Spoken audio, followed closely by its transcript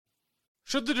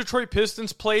Should the Detroit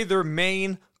Pistons play their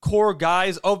main core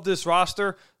guys of this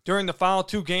roster during the final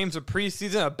 2 games of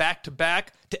preseason, a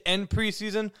back-to-back to end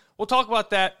preseason? We'll talk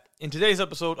about that in today's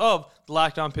episode of the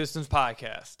Locked On Pistons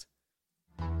podcast.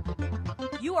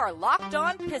 You are Locked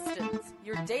On Pistons,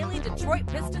 your daily Detroit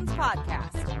Pistons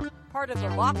podcast. Part of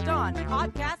the Locked On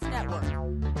Podcast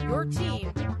Network, your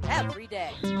team every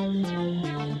day.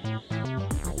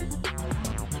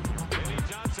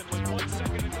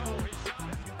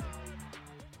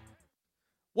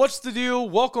 What's the deal?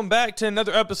 Welcome back to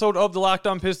another episode of the Locked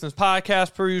On Pistons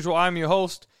podcast. Per usual, I'm your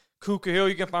host, Kuka Hill.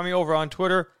 You can find me over on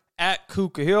Twitter at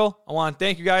Kuka Hill. I want to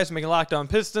thank you guys for making Locked On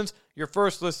Pistons your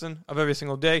first listen of every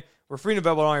single day. We're free and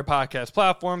available on all your podcast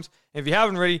platforms. And if you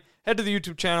haven't already, head to the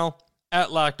YouTube channel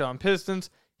at Locked On Pistons.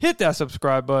 Hit that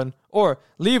subscribe button or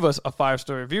leave us a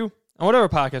 5-star review on whatever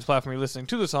podcast platform you're listening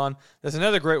to this on. That's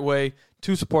another great way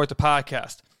to support the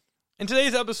podcast. In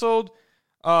today's episode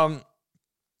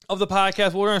of the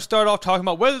podcast, we're going to start off talking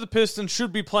about whether the Pistons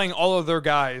should be playing all of their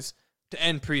guys to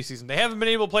end preseason. They haven't been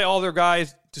able to play all their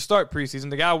guys to start preseason.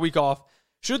 They got a week off.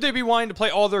 Should they be wanting to play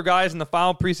all their guys in the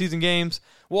final preseason games?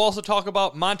 We'll also talk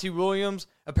about Monty Williams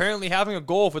apparently having a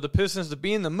goal for the Pistons to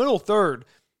be in the middle third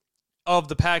of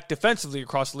the pack defensively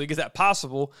across the league. Is that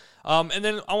possible? And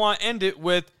then I want to end it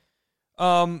with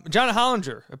John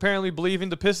Hollinger apparently believing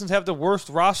the Pistons have the worst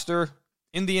roster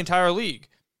in the entire league.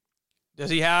 Does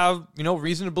he have,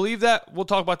 reason to believe that? We'll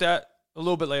talk about that a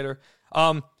little bit later.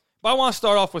 But I want to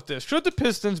start off with this. Should the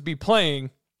Pistons be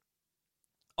playing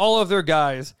all of their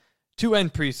guys to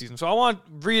end preseason? So I want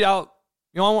to read out,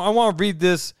 I want to read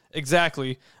this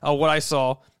exactly what I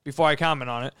saw before I comment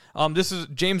on it. This is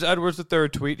James Edwards'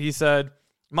 third tweet. He said,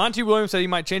 Monty Williams said he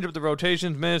might change up the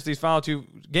rotations minutes these final 2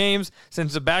 games since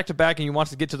it's a back-to-back and he wants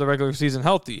to get to the regular season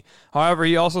healthy. However,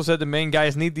 he also said the main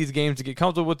guys need these games to get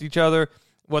comfortable with each other,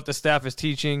 what the staff is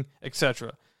teaching,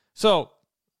 etc. So,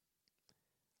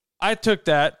 I took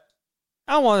that.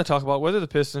 I want to talk about whether the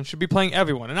Pistons should be playing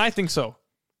everyone, and I think so.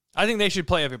 I think they should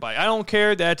play everybody. I don't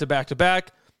care that it's a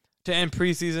back-to-back to end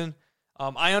preseason.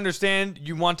 I understand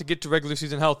you want to get to regular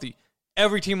season healthy.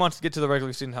 Every team wants to get to the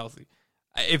regular season healthy.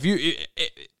 If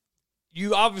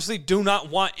you obviously do not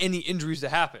want any injuries to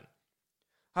happen.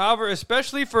 However,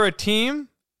 especially for a team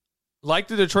like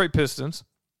the Detroit Pistons,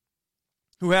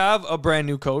 who have a brand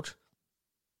new coach,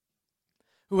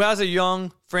 who has a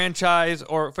young franchise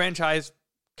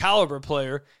caliber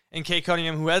player in Cade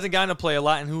Cunningham, who hasn't gotten to play a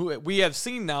lot and who we have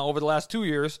seen now over the last 2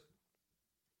 years,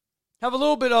 have a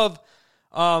little bit of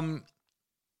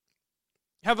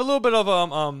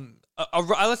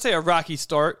let's say a rocky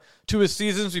start to his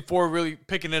seasons before really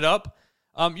picking it up.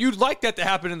 You'd like that to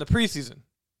happen in the preseason.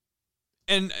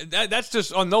 And that's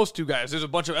just on those 2 guys. There's a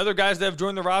bunch of other guys that have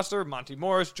joined the roster, Monty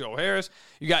Morris, Joe Harris.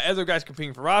 You got other guys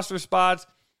competing for roster spots.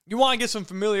 You want to get some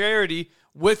familiarity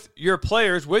with your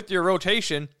players, with your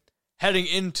rotation heading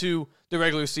into the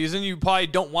regular season. You probably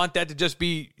don't want that to just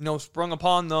be, sprung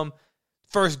upon them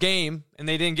first game and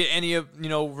they didn't get any of,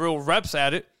 real reps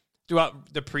at it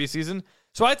throughout the preseason.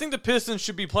 So I think the Pistons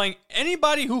should be playing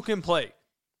anybody who can play.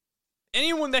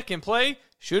 Anyone that can play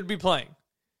should be playing.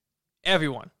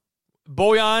 Everyone.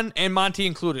 Bojan and Monty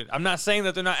included. I'm not saying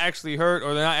that they're not actually hurt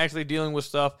or they're not actually dealing with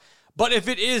stuff. But if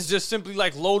it is just simply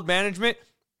like load management,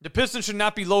 the Pistons should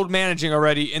not be load managing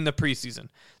already in the preseason.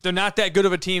 They're not that good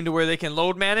of a team to where they can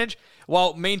load manage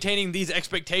while maintaining these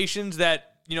expectations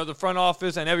that, the front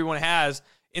office and everyone has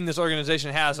in this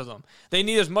organization has of them. They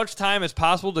need as much time as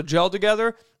possible to gel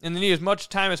together, and they need as much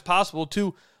time as possible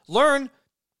to learn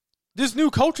this new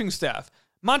coaching staff.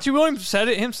 Monty Williams said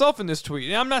it himself in this tweet.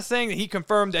 And I'm not saying that he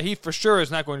confirmed that he for sure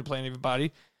is not going to play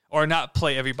everybody or not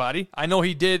play everybody. I know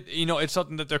he did, it's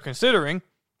something that they're considering,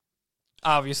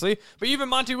 obviously. But even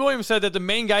Monty Williams said that the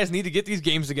main guys need to get these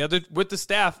games together with the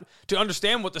staff to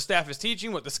understand what the staff is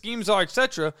teaching, what the schemes are,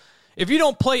 etc. If you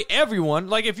don't play everyone,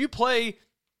 like if you play,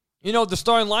 the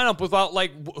starting lineup without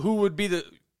who would be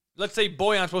let's say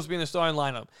Bojan's supposed to be in the starting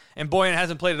lineup, and Bojan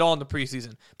hasn't played at all in the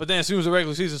preseason. But then as soon as the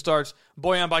regular season starts,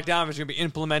 Bojan Bogdanovic is going to be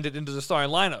implemented into the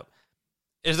starting lineup.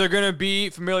 Is there going to be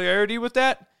familiarity with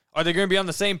that? Are they going to be on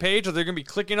the same page? Are they going to be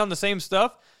clicking on the same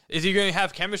stuff? Is he going to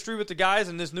have chemistry with the guys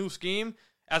in this new scheme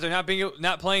after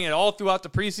not playing at all throughout the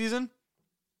preseason?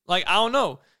 I don't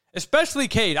know. Especially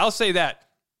Cade. I'll say that.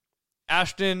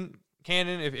 Ashton,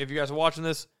 Cannon, if you guys are watching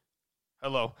this,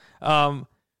 hello.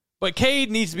 But Cade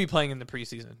needs to be playing in the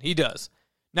preseason. He does.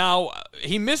 Now,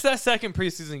 he missed that second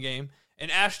preseason game,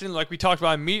 and Ashton, like we talked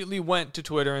about, immediately went to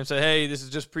Twitter and said, hey, this is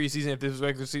just preseason. If this was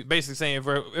regular season, basically saying if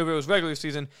it was regular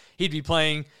season, he'd be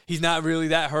playing. He's not really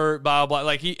that hurt, blah, blah,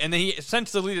 blah. And then he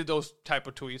since deleted those type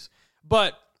of tweets.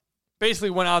 But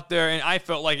basically went out there, and I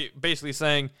felt like it basically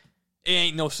saying, it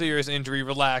ain't no serious injury,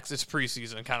 relax, it's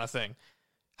preseason kind of thing.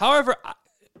 However,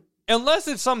 unless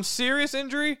it's some serious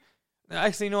injury,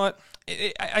 actually, you know what?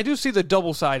 I do see the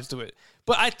double sides to it.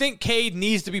 But I think Cade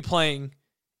needs to be playing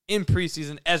in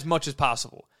preseason as much as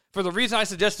possible. For the reason I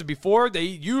suggested before, they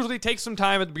usually take some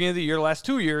time at the beginning of the year, the last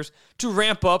 2 years, to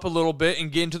ramp up a little bit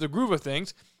and get into the groove of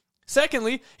things.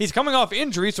 Secondly, he's coming off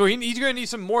injury, so he's going to need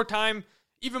some more time,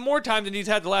 even more time than he's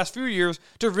had the last few years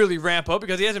to really ramp up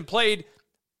because he hasn't played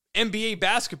NBA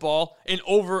basketball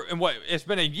it's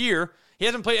been a year. He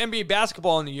hasn't played NBA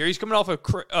basketball in a year. He's coming off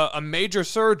a major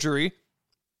surgery,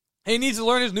 and he needs to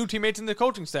learn his new teammates and the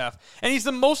coaching staff. And he's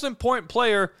the most important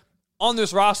player on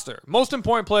this roster, most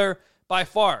important player by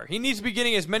far. He needs to be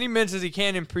getting as many minutes as he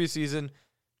can in preseason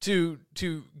to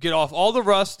get off all the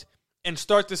rust and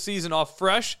start the season off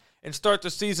fresh and start the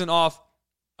season off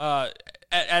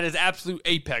at his absolute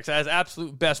apex, at his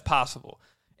absolute best possible.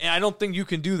 And I don't think you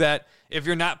can do that if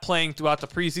you're not playing throughout the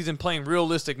preseason, playing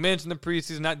realistic minutes in the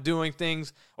preseason, not doing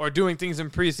things in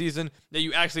preseason that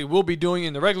you actually will be doing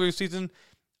in the regular season.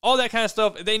 All that kind of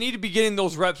stuff. They need to be getting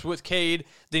those reps with Cade.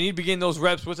 They need to be getting those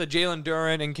reps with a Jalen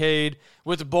Duren and Cade,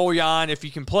 with Bojan if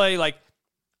he can play. Like,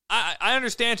 I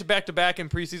understand to back-to-back in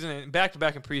preseason, and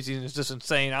back-to-back in preseason is just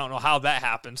insane. I don't know how that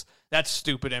happens. That's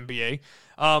stupid, NBA.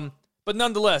 But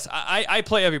nonetheless, I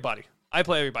play everybody. I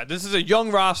play everybody. This is a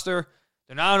young roster.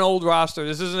 They're not an old roster.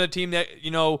 This isn't a team that,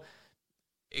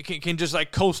 it can just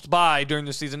like coast by during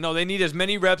the season. No, they need as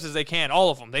many reps as they can,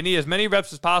 all of them. They need as many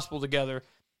reps as possible together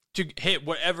to hit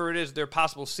whatever it is their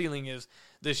possible ceiling is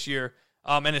this year.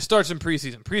 And it starts in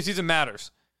preseason. Preseason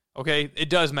matters. Okay? It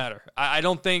does matter. I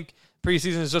don't think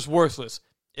preseason is just worthless.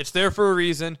 It's there for a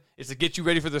reason. It's to get you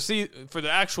ready for the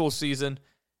actual season,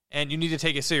 and you need to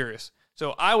take it serious.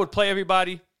 So I would play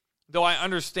everybody, though I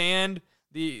understand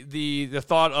the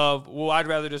thought of, well, I'd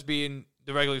rather just be in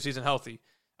the regular season healthy.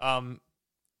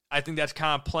 I think that's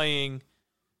kind of playing,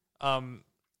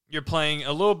 you're playing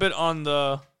a little bit on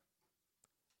the,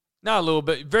 not a little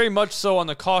bit, very much so on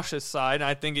the cautious side. And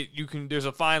I think there's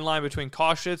a fine line between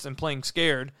cautious and playing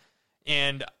scared.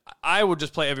 And I would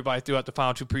just play everybody throughout the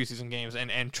final 2 preseason games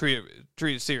and treat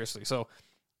it seriously. So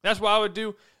that's what I would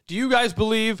do. Do you guys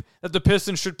believe that the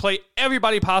Pistons should play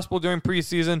everybody possible during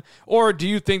preseason, or do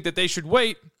you think that they should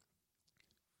wait,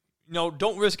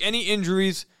 don't risk any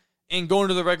injuries and go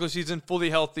into the regular season fully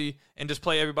healthy and just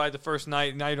play everybody the first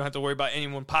night? Now you don't have to worry about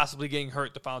anyone possibly getting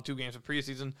hurt the final 2 games of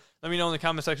preseason. Let me know in the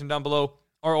comment section down below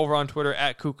or over on Twitter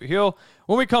at Kuka Hill.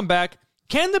 When we come back,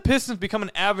 can the Pistons become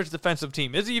an average defensive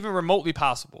team? Is it even remotely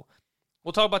possible?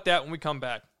 We'll talk about that when we come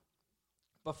back.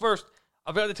 But first,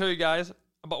 I've got to tell you guys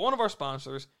about one of our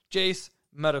sponsors, Jace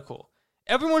Medical.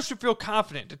 Everyone should feel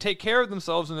confident to take care of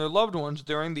themselves and their loved ones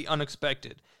during the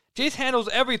unexpected. Jace handles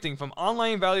everything from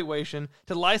online evaluation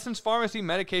to licensed pharmacy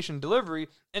medication delivery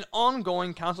and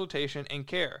ongoing consultation and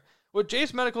care. With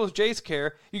Jace Medical's Jace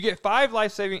Care, you get 5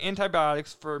 life-saving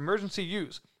antibiotics for emergency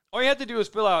use. All you have to do is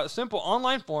fill out a simple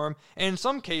online form, and in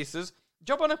some cases,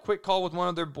 jump on a quick call with one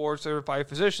of their board-certified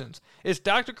physicians. It's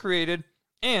doctor-created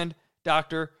and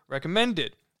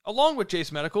doctor-recommended. Along with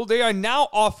Jace Medical, they are now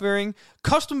offering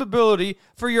customability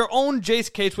for your own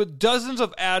Jace case with dozens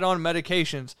of add-on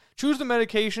medications. Choose the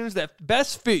medications that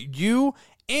best fit you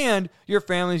and your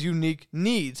family's unique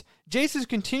needs. Jace is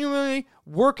continually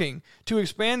working to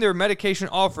expand their medication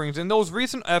offerings. In those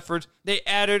recent efforts, they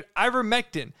added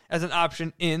ivermectin as an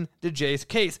option in the Jace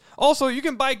case. Also, you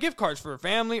can buy gift cards for your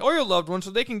family or your loved ones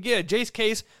so they can get a Jace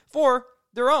case for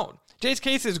their own. Jace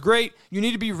case is great. You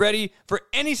need to be ready for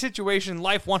any situation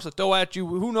life wants to throw at you.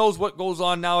 Who knows what goes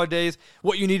on nowadays,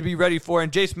 what you need to be ready for,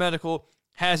 and Jace Medical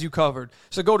has you covered.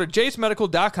 So go to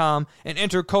jacemedical.com and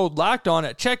enter code LOCKEDON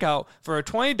at checkout for a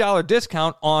 $20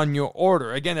 discount on your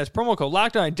order. Again, that's promo code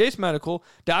LOCKEDON at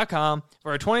jacemedical.com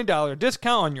for a $20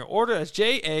 discount on your order. That's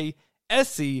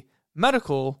JASC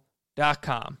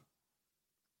medical.com.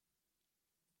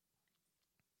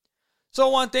 So I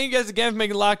want to thank you guys again for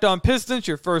making Locked On Pistons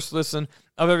your first listen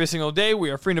of every single day. We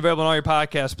are free and available on all your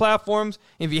podcast platforms.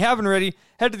 If you haven't already,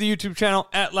 head to the YouTube channel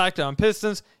at Locked On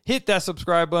Pistons, hit that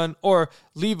subscribe button, or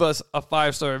leave us a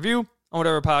 5-star review on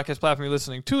whatever podcast platform you're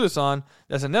listening to this on.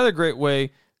 That's another great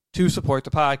way to support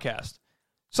the podcast.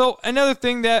 So another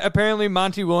thing that apparently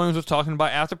Monty Williams was talking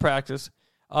about after practice,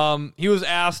 he was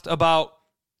asked about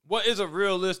what is a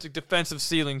realistic defensive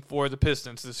ceiling for the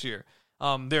Pistons this year.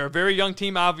 They're a very young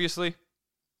team, obviously.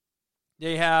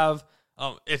 They have,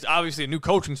 it's obviously a new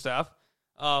coaching staff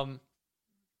that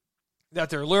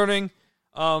they're learning.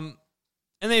 And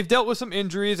they've dealt with some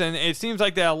injuries, and it seems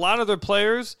like that a lot of their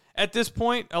players at this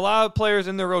point, a lot of players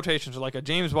in their rotations, like a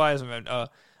James Wiseman,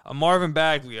 a Marvin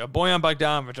Bagley, a Bojan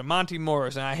Bogdanovic, a Monty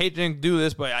Morris, and I hate to do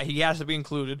this, but he has to be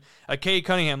included, a Cade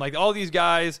Cunningham. Like, all these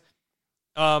guys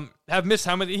have missed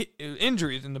how many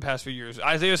injuries in the past few years.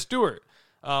 Isaiah Stewart,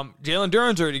 Jalen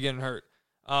Duren's already getting hurt.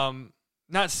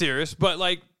 Not serious, but,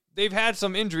 like, they've had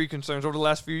some injury concerns over the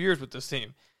last few years with this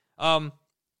team.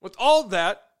 With all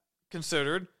that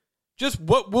considered, just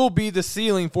what will be the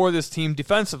ceiling for this team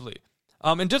defensively?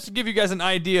 And just to give you guys an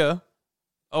idea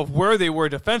of where they were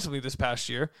defensively this past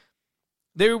year,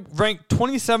 they ranked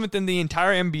 27th in the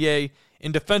entire NBA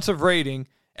in defensive rating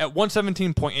at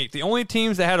 117.8. The only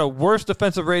teams that had a worse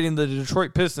defensive rating than the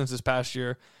Detroit Pistons this past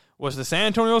year was the San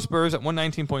Antonio Spurs at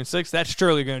 119.6. That's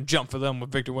surely going to jump for them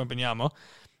with Victor Wembanyama.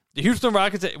 The Houston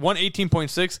Rockets at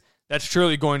 118.6. That's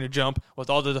surely going to jump with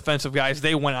all the defensive guys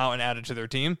they went out and added to their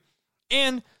team.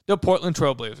 And the Portland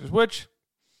Trailblazers, which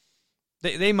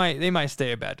they might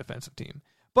stay a bad defensive team.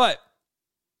 But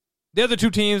the other two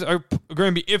teams are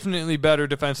going to be infinitely better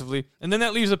defensively. And then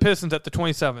that leaves the Pistons at the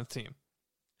 27th team.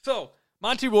 So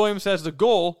Monty Williams says the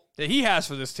goal that he has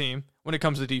for this team when it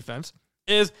comes to defense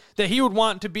is that he would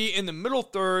want to be in the middle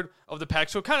third of the pack.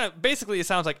 So kind of basically it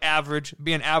sounds like average,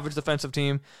 be an average defensive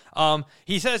team.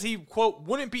 He says he, quote,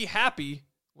 wouldn't be happy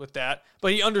with that,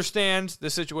 but he understands the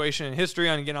situation in history.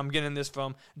 And again, I'm getting this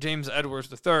from James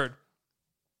Edwards III.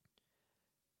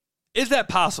 Is that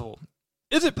possible?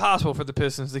 Is it possible for the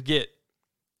Pistons to get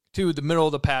to the middle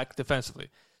of the pack defensively?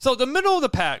 So the middle of the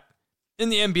pack in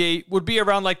the NBA would be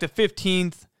around like the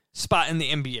 15th spot in the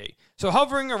NBA. So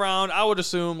hovering around, I would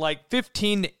assume like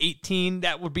 15 to 18.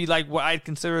 That would be like what I'd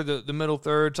consider the middle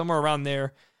third, somewhere around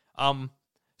there.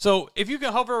 So if you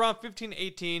can hover around 15 to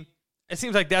 18, it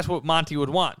seems like that's what Monty would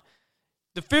want.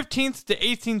 The 15th to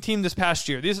 18th team this past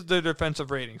year, these are the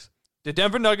defensive ratings. The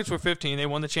Denver Nuggets were 15. They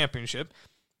won the championship.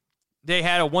 They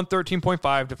had a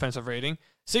 113.5 defensive rating.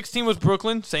 16 was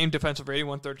Brooklyn, same defensive rating,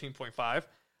 113.5.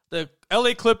 The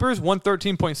LA Clippers,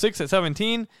 113.6 at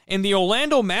 17. And the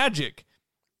Orlando Magic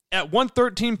at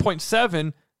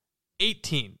 113.7,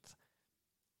 18th.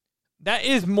 That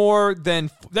is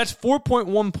that's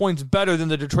 4.1 points better than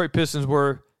the Detroit Pistons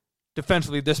were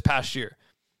defensively this past year.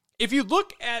 If you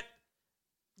look at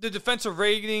the defensive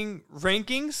rating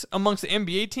rankings amongst the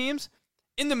NBA teams,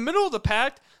 in the middle of the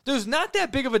pack, there's not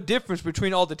that big of a difference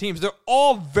between all the teams. They're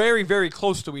all very, very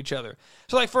close to each other.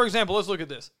 So, like, for example, let's look at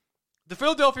this. The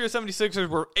Philadelphia 76ers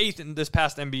were 8th in this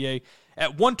past NBA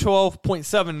at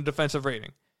 112.7 in defensive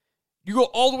rating. You go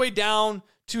all the way down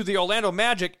to the Orlando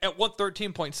Magic at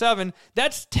 113.7.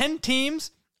 That's 10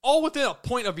 teams all within a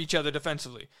point of each other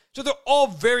defensively. So they're all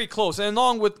very close. And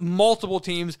along with multiple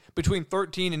teams between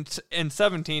 13 and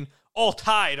 17, all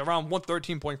tied around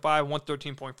 113.5,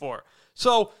 113.4.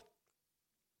 So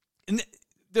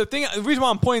the reason why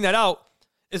I'm pointing that out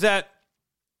is that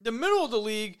the middle of the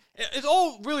league is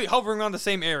all really hovering around the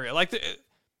same area. Like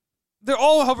they're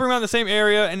all hovering around the same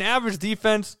area. And average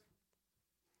defense,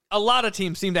 a lot of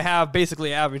teams seem to have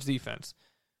basically average defense.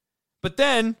 But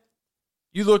then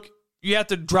you have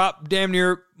to drop damn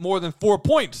near more than 4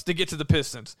 points to get to the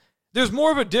Pistons. There's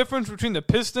more of a difference between the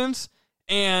Pistons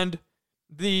and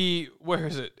the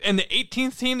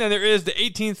 18th team than there is the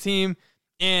 18th team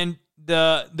and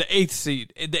the 8th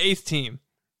seed, the 8th team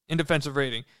in defensive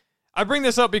rating. I bring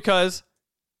this up because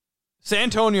San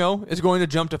Antonio is going to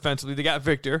jump defensively. They got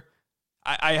Victor.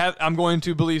 I'm going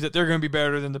to believe that they're going to be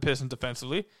better than the Pistons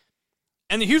defensively.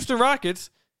 And the Houston Rockets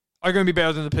are going to be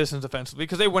better than the Pistons defensively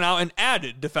because they went out and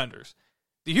added defenders.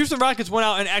 The Houston Rockets went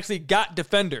out and actually got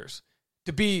defenders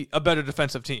to be a better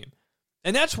defensive team.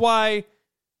 And that's why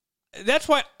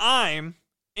I'm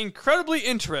incredibly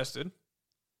interested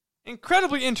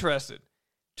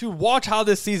to watch how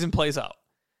this season plays out.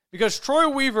 Because Troy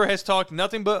Weaver has talked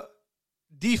nothing but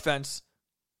defense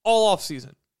all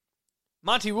offseason.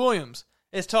 Monty Williams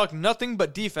has talked nothing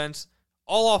but defense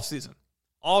all offseason,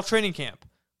 all training camp,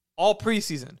 all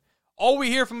preseason. All we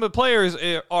hear from the players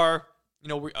are,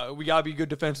 we got to be good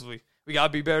defensively. We got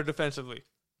to be better defensively.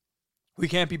 We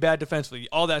can't be bad defensively.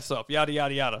 All that stuff, yada,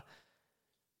 yada, yada.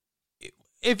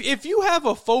 If you have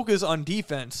a focus on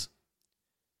defense,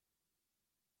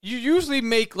 you usually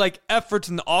make like efforts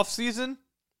in the offseason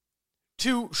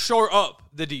to shore up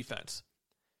the defense.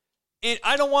 And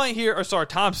I don't want to hear Asar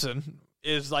Thompson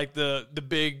is like the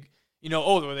big, they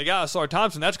got Asar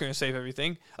Thompson, that's going to save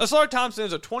everything. Asar Thompson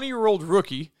is a 20-year-old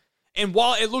rookie, and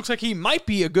while it looks like he might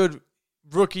be a good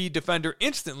rookie defender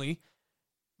instantly,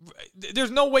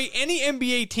 there's no way any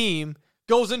NBA team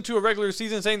goes into a regular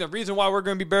season saying the reason why we're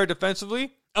going to be better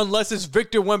defensively, unless it's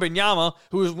Victor Wembanyama,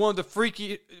 who is one of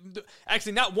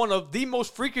the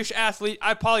most freakish athlete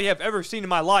I probably have ever seen in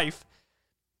my life.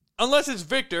 Unless it's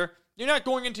Victor, You're not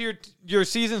going into your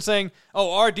season saying,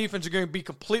 oh, our defense is going to be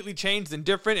completely changed and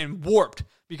different and warped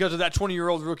because of that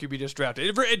 20-year-old rookie we just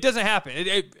drafted. It doesn't happen.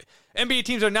 NBA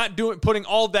teams are not putting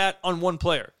all that on one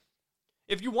player.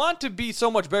 If you want to be so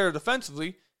much better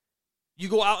defensively, you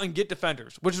go out and get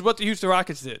defenders, which is what the Houston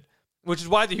Rockets did, which is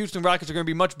why the Houston Rockets are going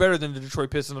to be much better than the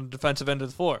Detroit Pistons on the defensive end of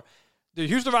the floor. The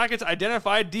Houston Rockets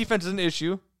identified defense as an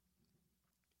issue.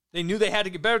 They knew they had to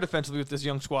get better defensively with this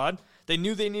young squad. They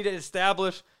knew they needed to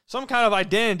establish some kind of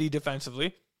identity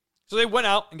defensively. So they went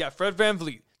out and got Fred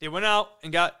VanVleet. They went out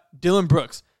and got Dillon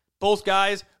Brooks, both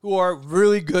guys who are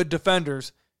really good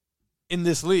defenders in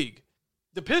this league.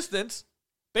 The Pistons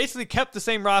basically kept the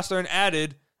same roster and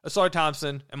added Asar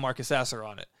Thompson and Marcus Sasser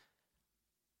on it.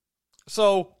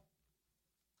 So,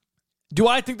 do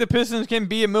I think the Pistons can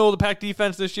be a middle-of-the-pack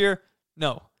defense this year?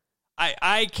 No.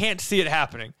 I can't see it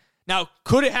happening. Now,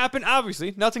 could it happen?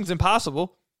 Obviously. Nothing's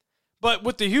impossible. But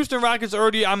with the Houston Rockets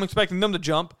already, I'm expecting them to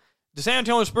jump. The San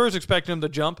Antonio Spurs expecting them to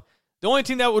jump. The only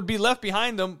team that would be left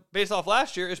behind them based off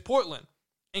last year is Portland.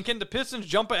 And can the Pistons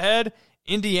jump ahead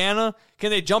Indiana? Can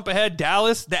they jump ahead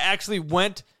Dallas that actually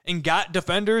went and got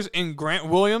defenders in Grant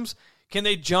Williams? Can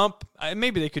they jump?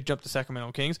 Maybe they could jump the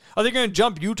Sacramento Kings. Are they going to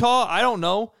jump Utah? I don't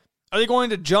know. Are they going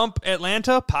to jump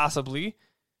Atlanta? Possibly.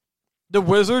 The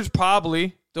Wizards?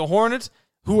 Probably. The Hornets,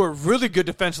 who are really good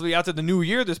defensively after the new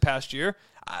year this past year.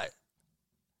 I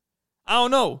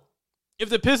don't know. If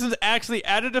the Pistons actually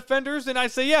added defenders, then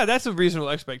I'd say, yeah, that's a reasonable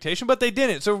expectation, but they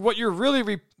didn't. So what you're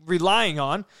really relying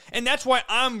on, and that's why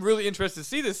I'm really interested to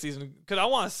see this season, because I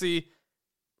want to see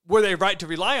were they right to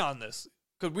rely on this.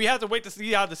 Because we have to wait to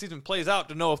see how the season plays out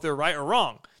to know if they're right or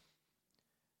wrong.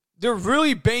 They're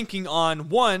really banking on,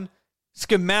 one,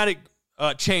 schematic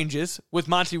changes with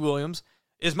Monty Williams.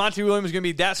 Is Monty Williams going to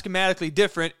be that schematically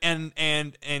different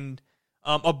and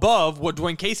above what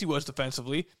Dwayne Casey was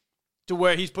defensively, to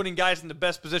where he's putting guys in the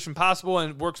best position possible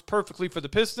and works perfectly for the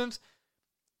Pistons?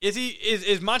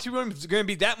 Is Monty Williams going to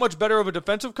be that much better of a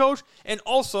defensive coach? And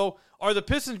also, are the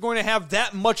Pistons going to have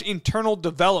that much internal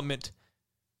development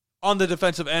on the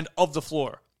defensive end of the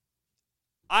floor?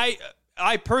 I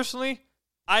personally,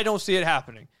 I don't see it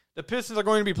happening. The Pistons are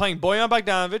going to be playing Bojan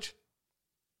Bogdanovic,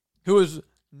 who is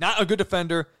not a good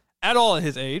defender at all at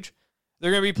his age.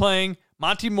 They're going to be playing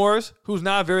Monty Morris, who's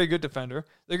not a very good defender.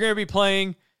 They're going to be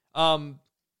playing,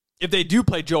 if they do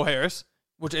play Joe Harris,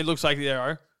 which it looks like they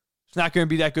are, it's not going to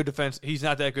be that good defense. He's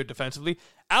not that good defensively.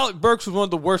 Alec Burks was one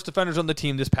of the worst defenders on the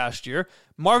team this past year.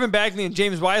 Marvin Bagley and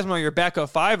James Wiseman are your backup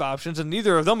five options, and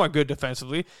neither of them are good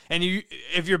defensively. And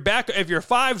if your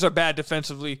fives are bad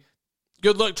defensively,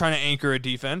 good luck trying to anchor a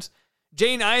defense.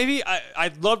 Jaden Ivey,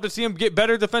 I'd love to see him get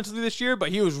better defensively this year, but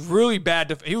he was really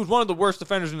bad. He was one of the worst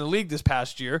defenders in the league this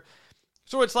past year.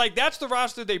 So it's like that's the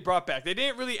roster they brought back. They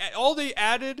didn't really – all they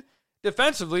added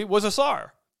defensively was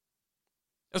Asar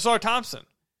Thompson.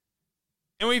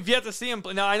 And we've yet to see him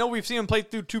 – now, I know we've seen him play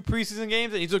through 2 preseason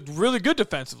games, and he's looked really good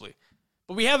defensively.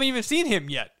 But we haven't even seen him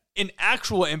yet in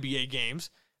actual NBA games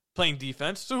playing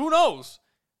defense. So who knows?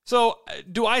 So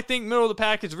do I think middle of the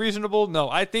pack is reasonable? No.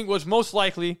 I think what's most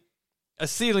likely a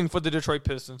ceiling for the Detroit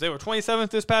Pistons. They were 27th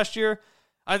this past year.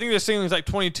 I think their ceiling is like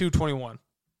 22, 21.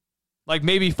 Like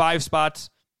maybe 5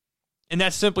 spots. And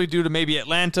that's simply due to maybe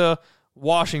Atlanta,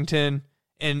 Washington,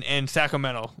 and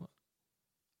Sacramento.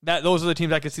 Those are the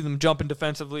teams I could see them jumping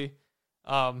defensively.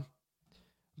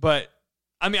 But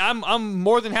I mean, I'm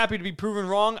more than happy to be proven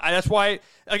wrong. That's why,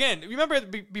 again, remember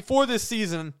before this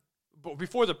season,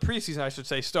 before the preseason, I should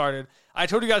say, started, I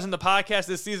told you guys in the podcast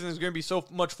this season is going to be so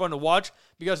much fun to watch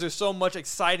because there's so much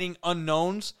exciting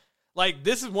unknowns. Like,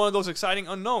 this is one of those exciting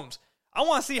unknowns. I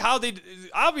want to see how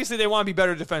obviously they want to be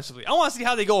better defensively. I want to see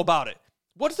how they go about it.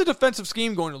 What's the defensive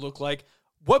scheme going to look like?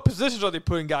 What positions are they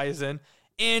putting guys in?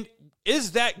 And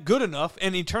is that good enough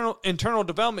and internal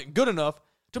development good enough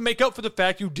to make up for the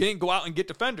fact you didn't go out and get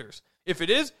defenders? If it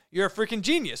is, you're a freaking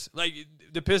genius. Like,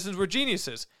 the Pistons were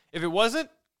geniuses. If it wasn't,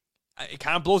 it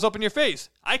kind of blows up in your face.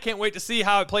 I can't wait to see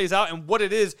how it plays out and what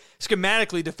it is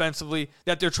schematically, defensively,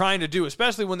 that they're trying to do,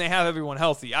 especially when they have everyone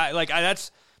healthy.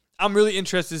 I'm really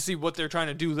interested to see what they're trying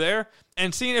to do there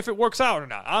and seeing if it works out or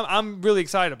not. I'm really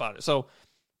excited about it. So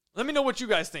let me know what you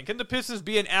guys think. Can the Pistons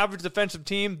be an average defensive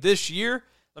team this year?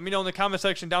 Let me know in the comment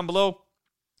section down below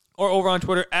or over on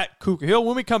Twitter at Kuka Hill.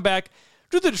 When we come back,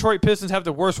 do the Detroit Pistons have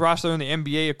the worst roster in the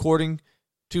NBA according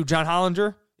to John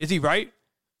Hollinger? Is he right?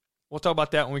 We'll talk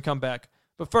about that when we come back.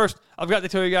 But first, I've got to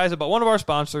tell you guys about one of our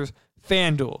sponsors,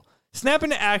 FanDuel. Snap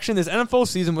into action this NFL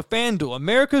season with FanDuel,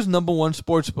 America's #1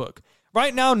 sportsbook.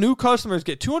 Right now, new customers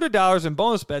get $200 in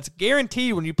bonus bets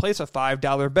guaranteed when you place a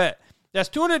 $5 bet. That's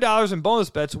 $200 in bonus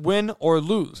bets, win or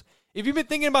lose. If you've been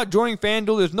thinking about joining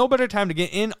FanDuel, there's no better time to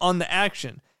get in on the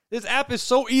action. This app is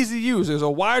so easy to use. There's a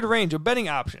wide range of betting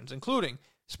options, including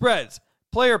spreads,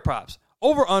 player props,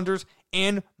 over-unders,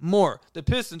 and more. The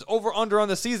Pistons over-under on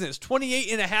the season is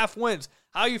 28.5 wins.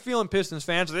 How are you feeling, Pistons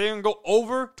fans? Are they going to go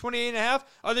over 28.5?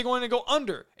 Are they going to go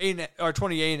under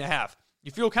 28.5?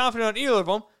 You feel confident on either of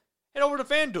them? Head over to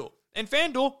FanDuel. And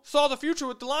FanDuel saw the future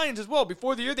with the Lions as well.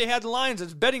 Before the year, they had the Lions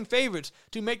as betting favorites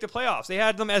to make the playoffs. They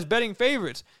had them as betting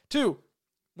favorites to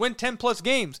win 10-plus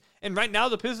games. And right now,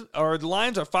 the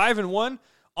Lions are 5-1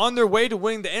 on their way to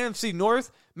winning the NFC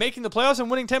North, making the playoffs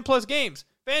and winning 10-plus games.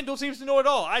 FanDuel seems to know it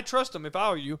all. I'd trust them if I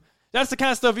were you. That's the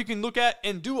kind of stuff you can look at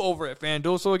and do over at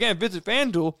FanDuel. So again, visit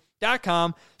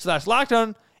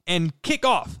FanDuel.com/lockedon and kick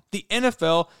off the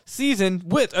NFL season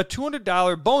with a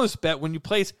 $200 bonus bet when you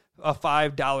place a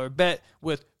 $5 bet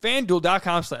with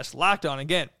FanDuel.com/lockedon.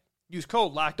 Again, use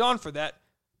code LOCKEDON for that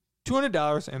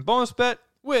 $200 and bonus bet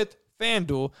with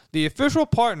FanDuel, the official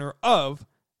partner of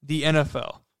the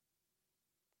NFL.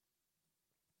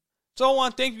 So I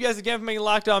want to thank you guys again for making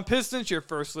Locked On Pistons your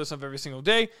first listen of every single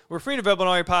day. We're free and available on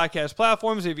all your podcast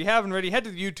platforms. If you haven't already, head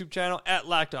to the YouTube channel at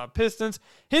Locked On Pistons,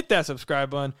 hit that subscribe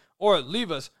button, or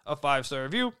leave us a 5-star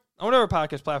review on whatever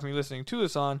podcast platform you're listening to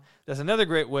this on. That's another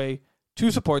great way to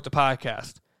support the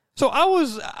podcast. So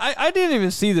I didn't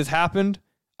even see this happen.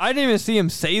 I didn't even see him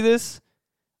say this.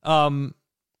 I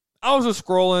was just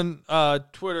scrolling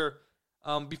Twitter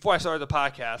before I started the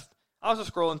podcast. I was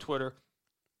just scrolling Twitter.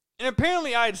 And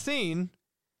apparently I had seen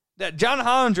that John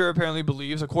Hollinger apparently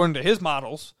believes, according to his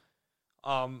models,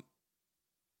 and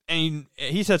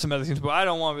he said some other things, but I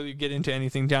don't want to really get into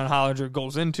anything John Hollinger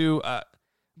goes into.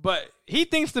 But he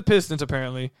thinks the Pistons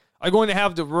apparently are going to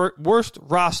have the worst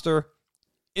roster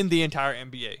in the entire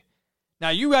NBA. Now,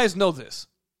 you guys know this.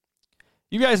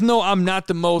 You guys know I'm not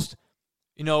the most,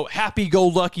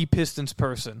 happy-go-lucky Pistons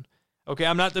person. Okay,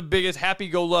 I'm not the biggest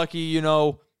happy-go-lucky,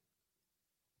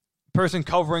 person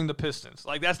covering the Pistons.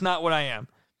 Like, that's not what I am.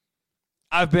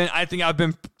 I think I've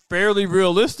been fairly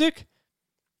realistic.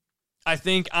 I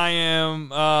think I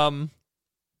am,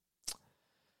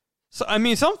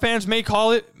 some fans may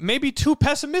call it maybe too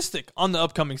pessimistic on the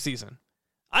upcoming season.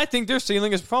 I think their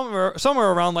ceiling is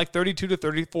somewhere around like 32 to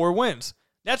 34 wins.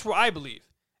 That's what I believe.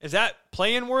 Is that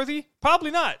play-in worthy?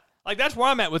 Probably not. Like, that's where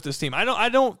I'm at with this team. I'm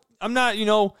not,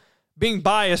 being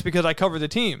biased because I cover the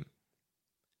team.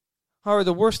 However,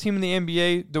 the worst team in the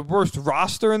NBA, the worst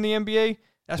roster in the NBA,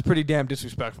 that's pretty damn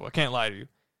disrespectful. I can't lie to you.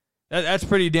 That's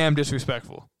pretty damn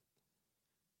disrespectful.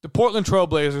 The Portland Trail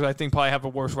Blazers, I think, probably have a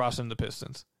worse roster than the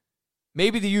Pistons.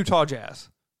 Maybe the Utah Jazz.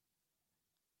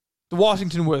 The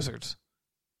Washington Wizards.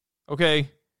 Okay?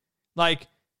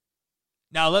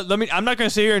 Now let me, I'm not going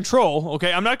to sit here and troll,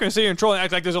 okay? I'm not going to sit here and troll and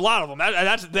act like there's a lot of them.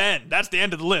 That's the end. That's the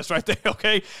end of the list right there,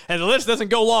 okay? And the list doesn't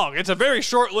go long. It's a very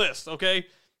short list, okay?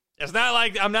 It's not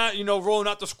like I'm not, rolling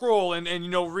out the scroll and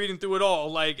reading through it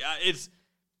all. Like, it's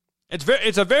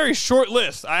a very short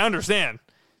list. I understand.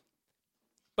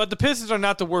 But the Pistons are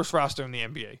not the worst roster in the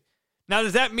NBA. Now,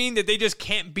 does that mean that they just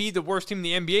can't be the worst team in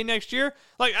the NBA next year?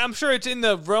 Like, I'm sure it's in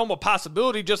the realm of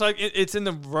possibility, just like it's in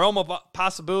the realm of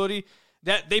possibility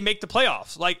that they make the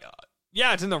playoffs. Like,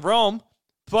 yeah, it's in the realm,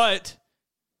 but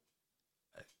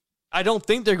I don't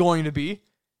think they're going to be.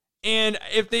 And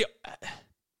if they...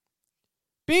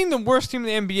 Being the worst team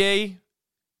in the NBA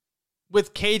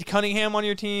with Cade Cunningham on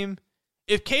your team,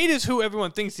 if Cade is who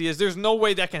everyone thinks he is, there's no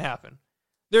way that can happen.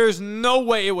 There's no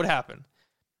way it would happen.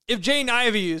 If Jaden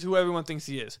Ivey is who everyone thinks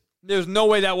he is, there's no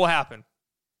way that will happen.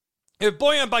 If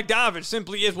Bojan Bogdanovic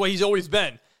simply is what he's always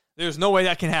been, there's no way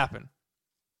that can happen.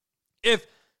 If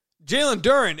Jalen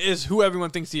Duren is who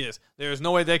everyone thinks he is, there's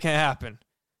no way that can happen.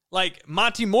 Like,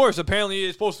 Monty Morris apparently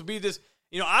is supposed to be this...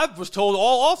 I was told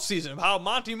all offseason how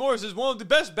Monty Morris is one of the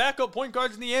best backup point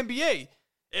guards in the NBA.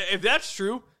 If that's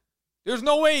true, there's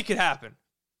no way it could happen.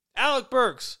 Alec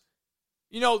Burks.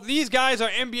 These guys are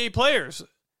NBA players.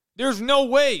 There's no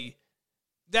way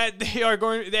that they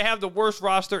have the worst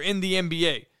roster in the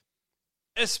NBA.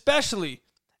 Especially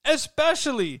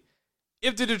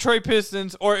if the Detroit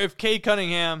Pistons or if Cade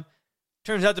Cunningham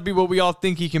turns out to be what we all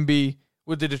think he can be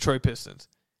with the Detroit Pistons.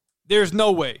 There's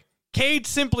no way. Cade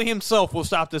simply himself will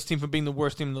stop this team from being the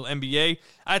worst team in the NBA.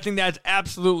 I think that's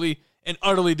absolutely and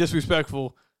utterly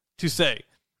disrespectful to say.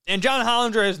 And John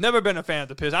Hollinger has never been a fan of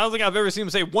the Pistons. I don't think I've ever seen him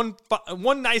say one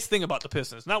nice thing about the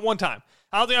Pistons. Not one time.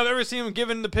 I don't think I've ever seen him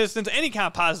giving the Pistons any kind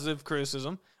of positive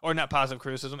criticism, or not positive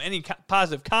criticism, any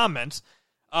positive comments.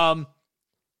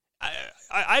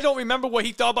 I don't remember what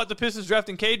he thought about the Pistons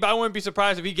drafting Cade, but I wouldn't be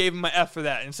surprised if he gave him an F for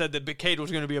that and said that Cade was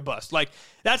going to be a bust. Like,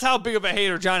 that's how big of a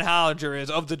hater John Hollinger is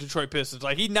of the Detroit Pistons.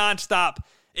 Like, he nonstop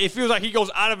it feels like he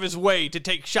goes out of his way to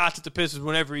take shots at the Pistons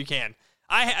whenever he can.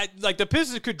 The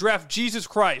Pistons could draft Jesus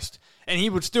Christ, and he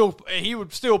would still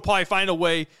probably find a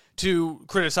way to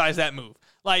criticize that move.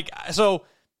 So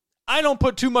I don't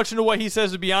put too much into what he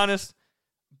says, to be honest,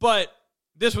 but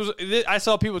I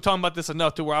saw people talking about this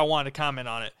enough to where I wanted to comment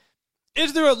on it.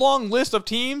 Is there a long list of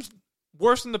teams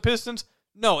worse than the Pistons?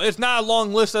 No, it's not a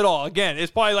long list at all. Again,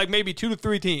 it's probably like maybe 2 to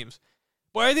 3 teams.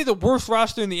 But are they the worst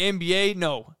roster in the NBA?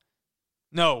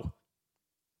 No.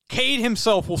 Cade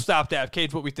himself will stop that if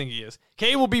Cade's what we think he is.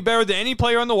 Cade will be better than any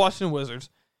player on the Washington Wizards.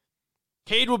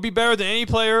 Cade will be better than any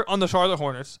player on the Charlotte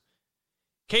Hornets.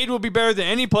 Cade will be better than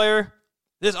any player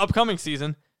this upcoming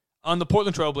season on the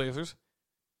Portland Trail Blazers.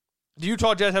 The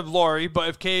Utah Jazz have Laurie, but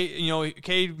if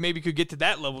Cade maybe could get to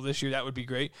that level this year, that would be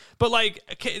great. But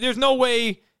there's no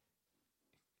way.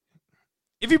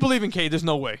 If you believe in Cade, there's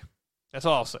no way. That's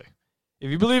all I'll say. If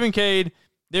you believe in Cade,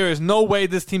 there is no way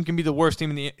this team can be the worst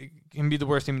team in the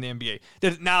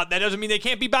NBA. Now that doesn't mean they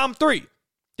can't be bottom 3.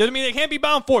 Doesn't mean they can't be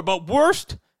bottom 4. But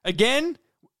worst, again,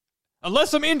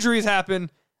 unless some injuries happen,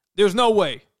 there's no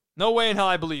way. No way in hell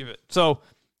I believe it. So,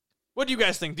 what do you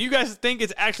guys think? Do you guys think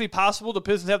it's actually possible the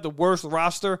Pistons have the worst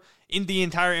roster in the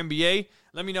entire NBA?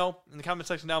 Let me know in the comment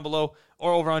section down below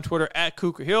or over on Twitter at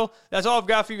KukaHill. That's all I've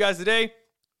got for you guys today.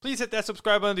 Please hit that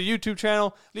subscribe button to the YouTube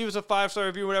channel. Leave us a 5-star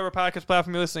review, whatever podcast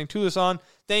platform you're listening to this on.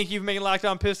 Thank you for making Locked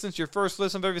On Pistons your first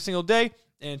listen of every single day.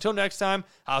 And until next time,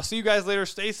 I'll see you guys later.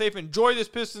 Stay safe. Enjoy this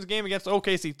Pistons game against the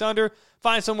OKC Thunder.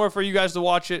 Find somewhere for you guys to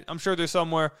watch it. I'm sure there's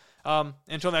somewhere.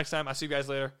 Until next time, I'll see you guys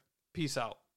later. Peace out.